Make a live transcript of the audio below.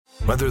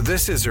Whether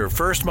this is her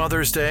first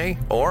Mother's Day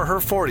or her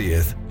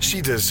 40th, she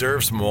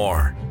deserves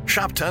more.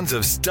 Shop tons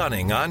of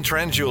stunning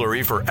on-trend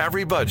jewelry for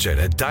every budget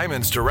at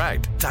Diamonds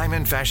Direct.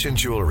 Diamond fashion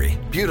jewelry,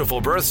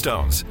 beautiful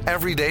birthstones,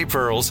 everyday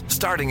pearls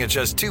starting at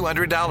just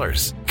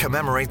 $200.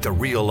 Commemorate the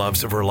real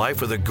loves of her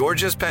life with a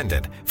gorgeous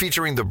pendant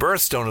featuring the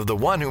birthstone of the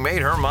one who made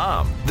her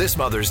mom. This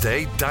Mother's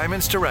Day,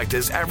 Diamonds Direct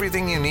is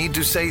everything you need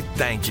to say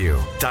thank you.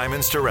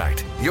 Diamonds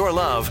Direct. Your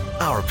love,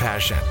 our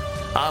passion.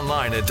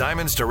 Online at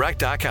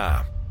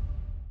diamondsdirect.com.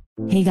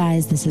 Hey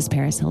guys, this is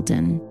Paris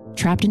Hilton.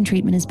 Trapped in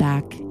Treatment is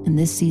back, and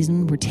this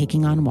season we're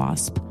taking on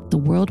WASP, the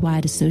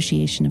Worldwide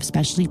Association of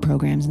Specialty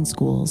Programs in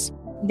Schools.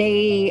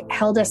 They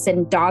held us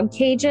in dog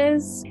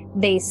cages.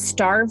 They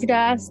starved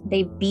us.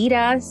 They beat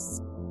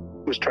us.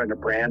 Was trying to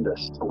brand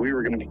us. So we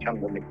were going to become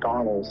the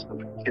McDonald's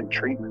of kid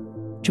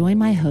treatment. Join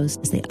my hosts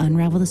as they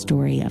unravel the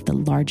story of the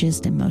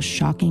largest and most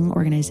shocking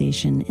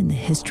organization in the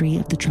history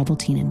of the troubled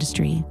teen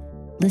industry.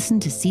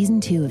 Listen to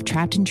Season 2 of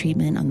Trapped in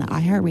Treatment on the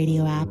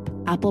iHeartRadio app,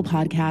 Apple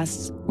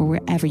Podcasts, or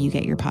wherever you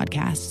get your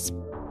podcasts.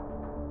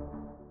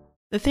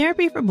 The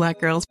Therapy for Black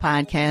Girls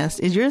podcast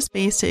is your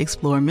space to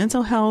explore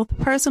mental health,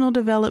 personal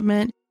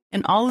development,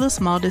 and all of the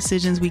small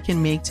decisions we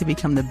can make to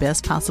become the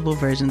best possible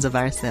versions of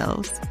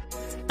ourselves.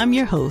 I'm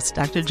your host,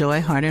 Dr. Joy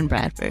Harden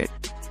Bradford,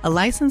 a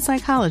licensed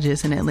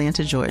psychologist in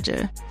Atlanta,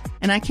 Georgia,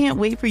 and I can't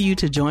wait for you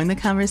to join the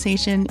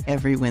conversation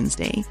every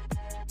Wednesday.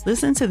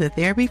 Listen to the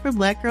Therapy for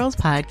Black Girls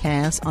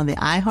podcast on the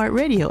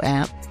iHeartRadio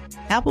app,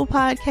 Apple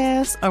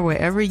Podcasts, or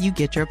wherever you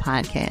get your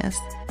podcasts.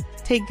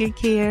 Take good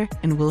care,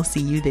 and we'll see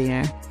you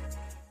there.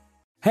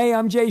 Hey,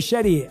 I'm Jay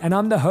Shetty, and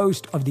I'm the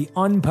host of the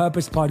On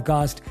Purpose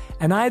podcast,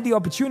 and I had the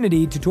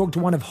opportunity to talk to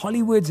one of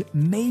Hollywood's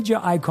major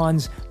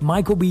icons,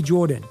 Michael B.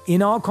 Jordan.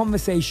 In our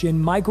conversation,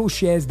 Michael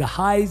shares the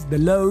highs, the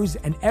lows,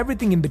 and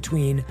everything in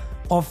between,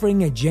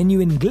 offering a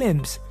genuine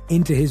glimpse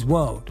into his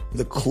world.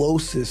 The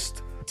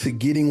closest to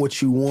getting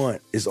what you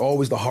want is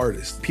always the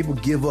hardest. People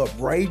give up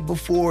right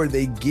before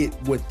they get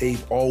what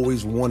they've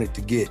always wanted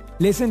to get.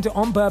 Listen to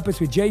On Purpose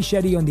with Jay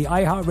Shetty on the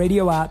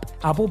iHeartRadio app,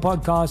 Apple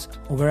Podcasts,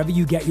 or wherever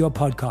you get your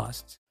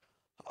podcasts.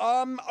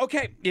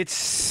 Okay,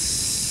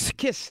 it's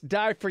Kiss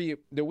Die For You,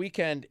 The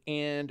Weeknd,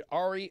 and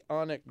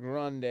Ariana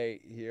Grande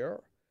here.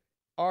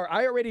 Our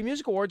iHeartRadio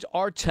Music Awards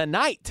are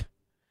tonight.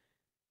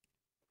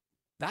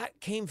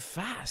 That came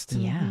fast.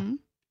 Yeah.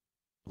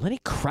 Lenny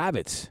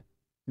Kravitz.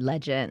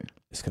 Legend.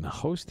 Is going to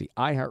host the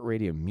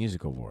iHeartRadio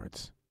Music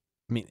Awards.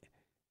 I mean,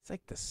 it's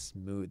like the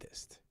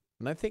smoothest.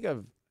 When I think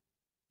of,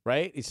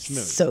 right? He's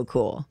smooth. So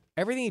cool.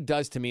 Everything he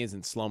does to me is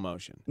in slow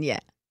motion. Yeah.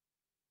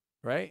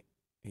 Right?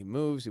 He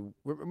moves.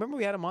 Remember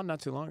we had him on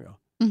not too long ago?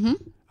 Mm-hmm.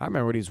 I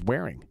remember what he was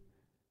wearing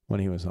when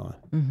he was on.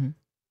 Mm-hmm.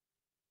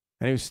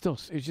 And he was still,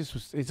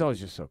 it's always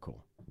just so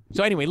cool.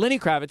 So anyway, Lenny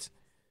Kravitz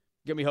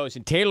going to be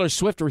hosting. Taylor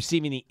Swift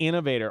receiving the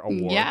Innovator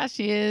Award. Yeah,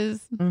 she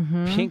is.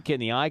 Mm-hmm. Pink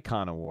getting the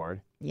Icon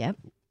Award. Yep.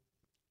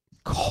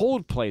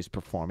 Coldplay's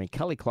performing.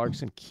 Kelly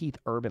Clarkson, Keith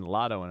Urban,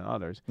 Lotto, and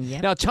others.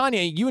 Yep. Now, Tanya,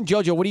 you and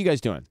JoJo, what are you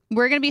guys doing?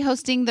 We're going to be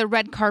hosting the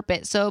red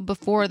carpet. So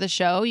before the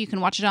show, you can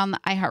watch it on the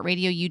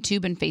iHeartRadio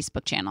YouTube and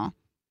Facebook channel.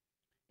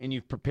 And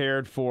you've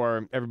prepared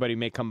for everybody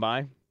may come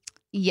by?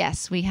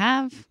 Yes, we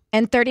have.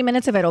 And 30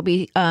 minutes of it will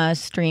be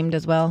streamed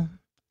as well.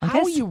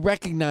 How will you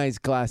recognize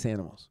glass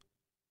animals?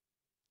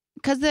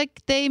 Because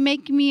they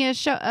make me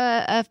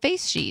a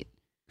face sheet.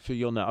 So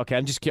you'll know. Okay,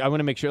 I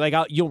want to make sure. Like,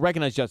 you'll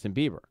recognize Justin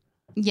Bieber.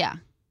 Yeah.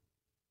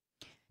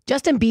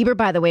 Justin Bieber,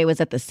 by the way,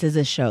 was at the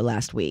SZA show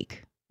last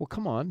week. Well,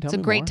 come on. It's a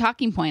great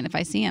talking point if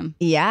I see him.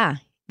 Yeah.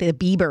 The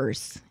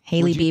Biebers.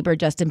 Hailey Bieber,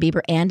 Justin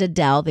Bieber, and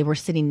Adele. They were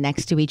sitting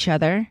next to each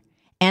other.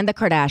 And the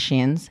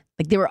Kardashians.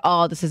 Like, they were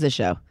all at the SZA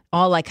show.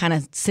 All, like, kind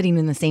of sitting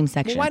in the same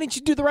section. Well, why didn't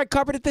you do the red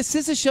carpet at the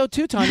SZA show,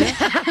 too, Tanya?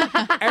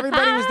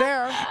 Everybody was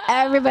there.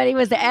 Everybody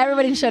was there.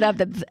 Everybody showed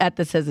up at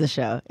the SZA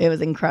show. It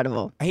was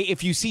incredible. Hey,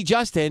 if you see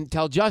Justin,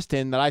 tell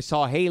Justin that I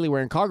saw Haley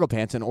wearing cargo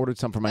pants and ordered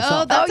some for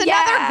myself. Oh, that's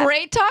another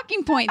great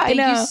talking point. Thank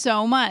you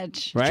so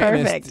much. Right?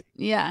 Perfect.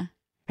 Yeah.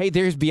 Hey,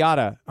 there's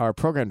Beata, our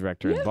program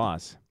director and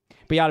boss.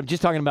 Beata, I'm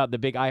just talking about the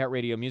big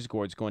iHeartRadio Music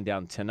Awards going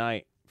down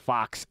tonight,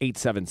 Fox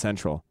 8/7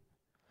 Central.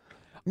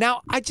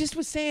 Now, I just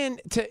was saying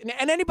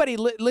and anybody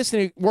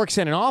listening works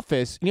in an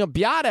office,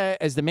 Beata,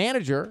 as the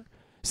manager,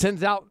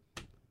 sends out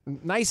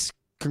nice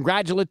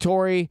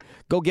congratulatory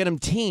go get 'em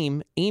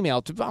team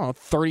email to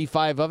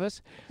 35 of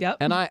us. Yep.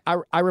 And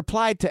I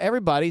replied to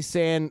everybody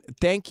saying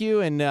thank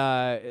you and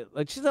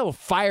just a little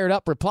fired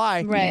up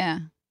reply. Right. Yeah.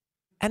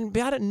 And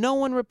Beata, no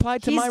one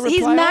replied to my reply.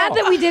 He's mad at all.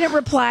 that we didn't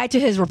reply to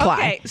his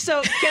reply. Okay,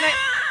 so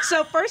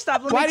So first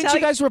off, let Why me didn't tell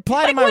you guys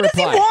reply to my what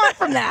reply? What does he want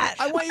from that?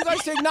 I want you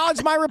guys to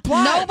acknowledge my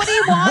reply. Nobody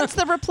wants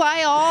the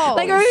reply all.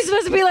 Like, are we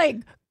supposed to be like,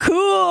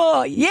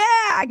 cool, yeah,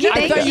 I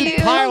thought you'd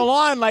pile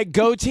on like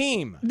go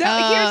team.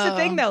 No, here's the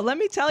thing, though. Let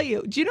me tell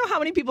you. Do you know how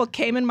many people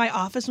came in my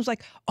office and was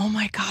like, oh,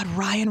 my God,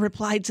 Ryan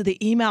replied to the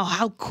email.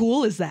 How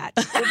cool is that?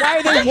 Well, why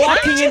are they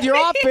walking into your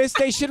office?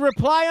 They should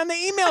reply on the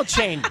email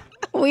chain.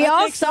 We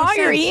all saw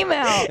your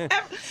email.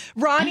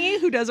 Ronnie,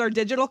 who does our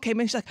digital,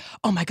 came in. She's like,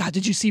 oh, my God,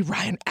 did you see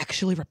Ryan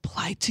actually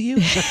replied to you?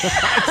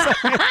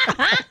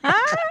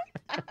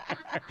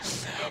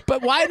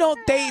 But why don't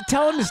they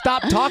tell him to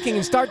stop talking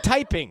and start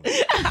typing?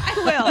 I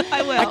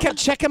will. I kept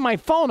checking my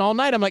phone all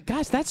night. I'm like,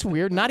 gosh, that's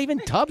weird. Not even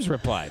Tubbs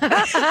replied.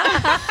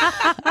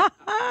 I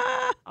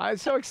was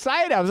so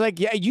excited. I was like,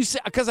 yeah, you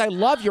said, because I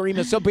love your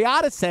emails. So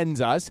Beata sends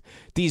us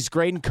these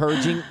great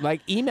encouraging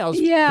like emails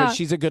because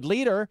she's a good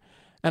leader.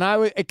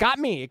 And it got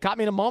me. It got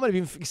me in a moment of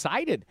being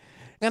excited.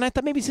 And I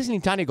thought maybe Sissy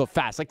and Tanya go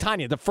fast. Like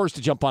Tanya, the first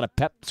to jump on a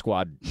pep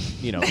squad,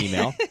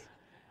 email.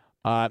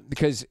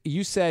 Because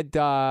you said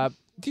a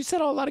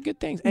lot of good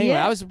things. Anyway,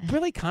 I was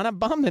really kind of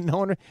bummed that no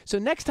one. So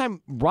next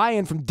time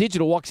Ryan from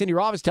Digital walks into your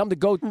office, tell him to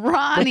go.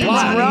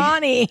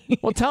 Ronnie.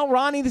 Well, tell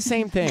Ronnie the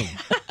same thing.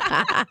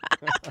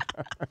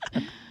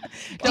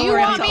 Do you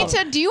want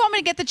me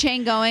to get the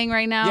chain going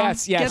right now?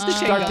 Yes.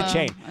 Start the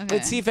chain. Okay.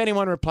 Let's see if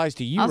anyone replies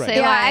to you. I'll right say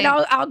now. Yeah,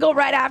 and I'll go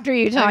right after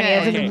you,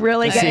 Tanya. Okay. To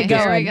really get it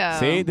going. Here we go.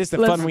 See, this is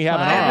the fun we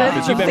have in our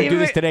office. You better do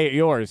this today at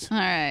yours. All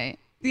right.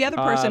 The other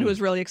person who was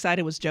really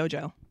excited was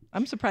JoJo.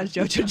 I'm surprised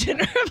JoJo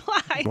didn't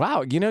reply.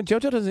 Wow,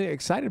 JoJo doesn't get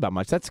excited about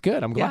much. That's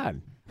good. I'm glad.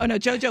 Oh no,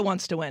 JoJo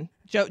wants to win.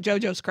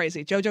 JoJo's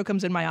crazy. JoJo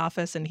comes in my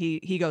office and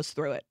he goes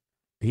through it.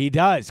 He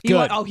does.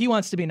 Good. He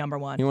wants to be number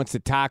one. He wants to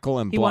tackle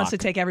and block. He wants to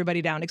take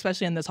everybody down,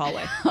 especially in this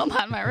hallway. Hold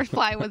on, my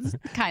reply was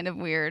kind of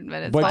weird,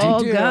 but it's What'd fine.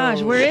 you do?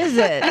 Gosh, where is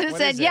it? I just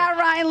said, yeah,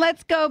 Ryan,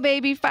 let's go,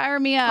 baby. Fire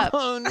me up.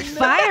 Oh, no.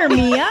 Fire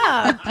me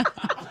up.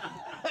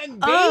 Baby.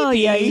 Oh,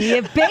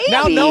 yeah, baby.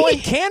 Now no one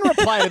can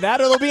reply to that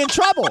or they'll be in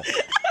trouble.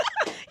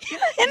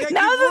 And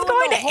now this is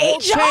going to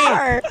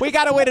HR. We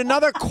got to wait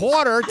another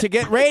quarter to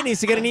get Ray needs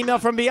to get an email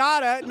from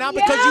Beata. Now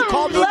because you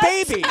called me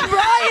baby.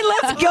 Ryan,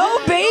 let's go,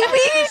 baby.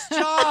 Nice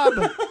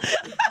job.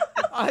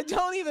 I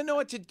don't even know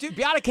what to do.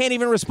 Beata can't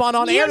even respond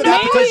on air to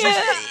that because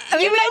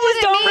Maybe I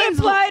just don't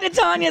reply to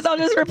Tanya's. I'll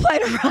just reply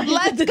to Ryan.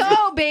 Let's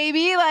go,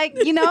 baby. Like,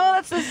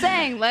 that's the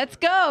saying. Let's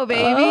go,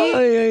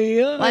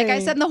 baby. Like I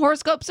said in the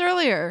horoscopes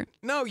earlier.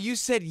 No, you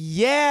said,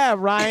 yeah,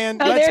 Ryan.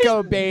 Let's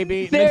go,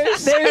 baby.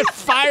 There's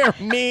fire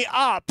me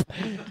up.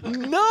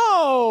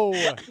 No.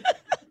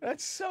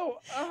 That's so...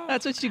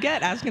 That's what you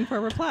get, asking for a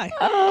reply.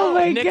 Oh,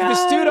 my Nick God.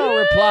 Vistuto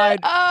replied,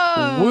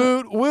 Oh.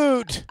 woot,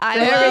 woot.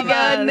 There we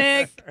go,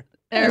 Nick.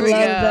 There we go.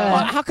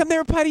 Well, how come they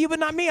reply to you but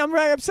not me? I'm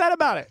very upset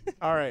about it.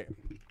 All right.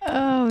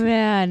 Oh,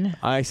 man.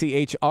 I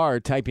see HR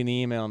typing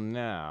the email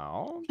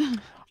now.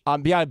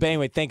 Beata, but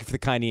anyway, thank you for the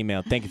kind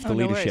email. Thank you for the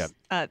leadership.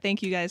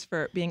 Thank you guys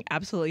for being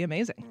absolutely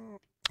amazing.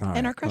 All right,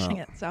 and are crushing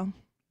it. So,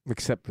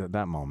 except at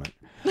that moment.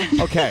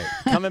 Okay,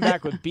 coming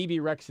back with BB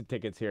Rexa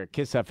tickets here at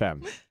Kiss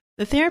FM.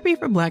 The Therapy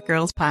for Black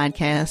Girls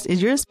podcast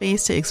is your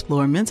space to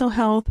explore mental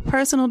health,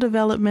 personal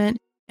development,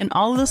 and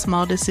all of the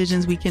small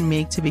decisions we can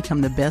make to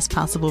become the best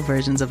possible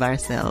versions of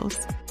ourselves.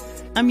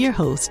 I'm your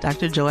host,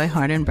 Dr. Joy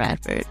Harden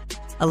Bradford,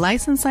 a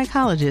licensed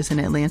psychologist in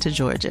Atlanta,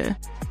 Georgia,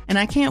 and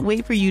I can't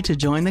wait for you to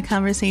join the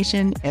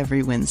conversation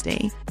every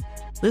Wednesday.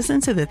 Listen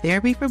to the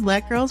Therapy for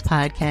Black Girls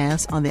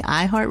podcast on the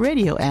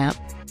iHeartRadio app,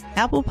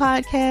 Apple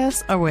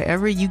Podcasts, or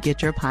wherever you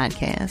get your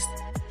podcasts.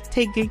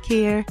 Take good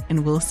care,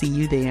 and we'll see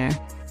you there.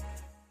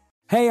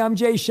 Hey, I'm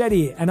Jay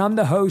Shetty, and I'm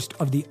the host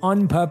of the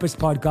On Purpose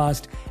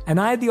podcast, and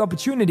I had the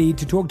opportunity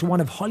to talk to one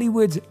of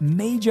Hollywood's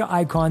major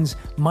icons,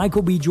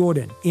 Michael B.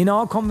 Jordan. In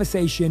our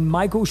conversation,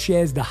 Michael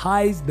shares the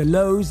highs, the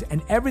lows,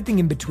 and everything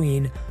in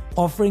between,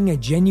 offering a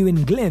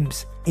genuine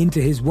glimpse into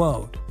his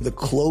world. The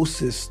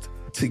closest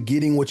to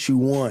getting what you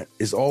want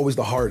is always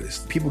the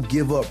hardest. People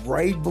give up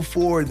right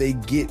before they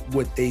get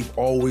what they've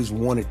always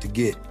wanted to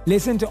get.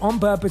 Listen to On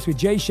Purpose with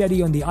Jay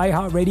Shetty on the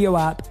iHeartRadio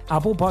app,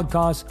 Apple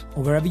Podcasts,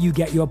 or wherever you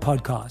get your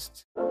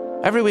podcasts.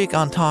 Every week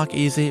on Talk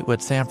Easy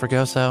with Sam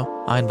Fragoso,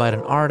 I invite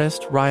an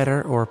artist,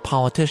 writer, or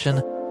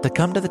politician to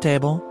come to the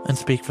table and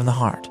speak from the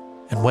heart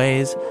in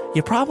ways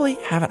you probably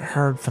haven't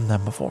heard from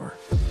them before.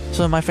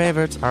 Some of my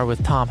favorites are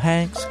with Tom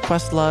Hanks,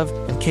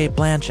 Questlove, and Cate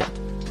Blanchett.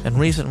 In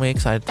recent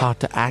weeks, I talked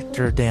to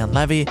actor Dan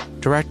Levy,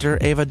 director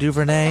Ava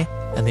DuVernay,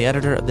 and the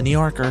editor of The New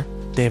Yorker,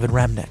 David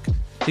Remnick.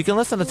 You can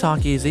listen to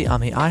Talk Easy on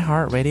the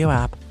iHeartRadio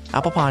app,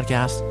 Apple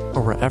Podcasts,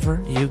 or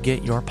wherever you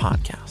get your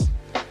podcasts.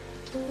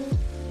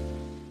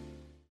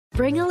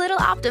 Bring a little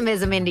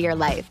optimism into your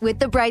life with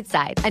The Bright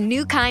Side, a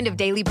new kind of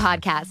daily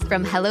podcast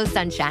from Hello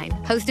Sunshine,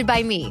 hosted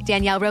by me,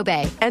 Danielle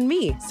Robay. And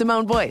me,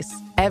 Simone Boyce.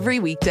 Every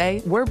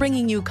weekday, we're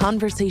bringing you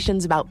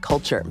conversations about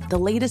culture, the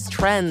latest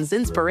trends,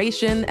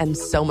 inspiration, and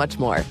so much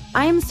more.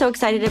 I am so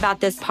excited about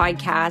this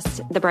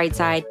podcast, The Bright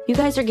Side. You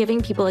guys are giving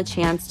people a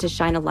chance to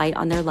shine a light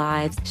on their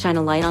lives, shine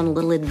a light on a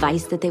little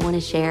advice that they want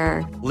to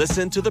share.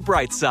 Listen to The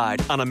Bright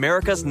Side on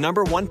America's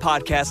 #1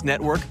 podcast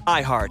network,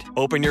 iHeart.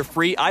 Open your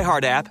free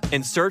iHeart app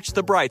and search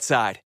The Bright Side.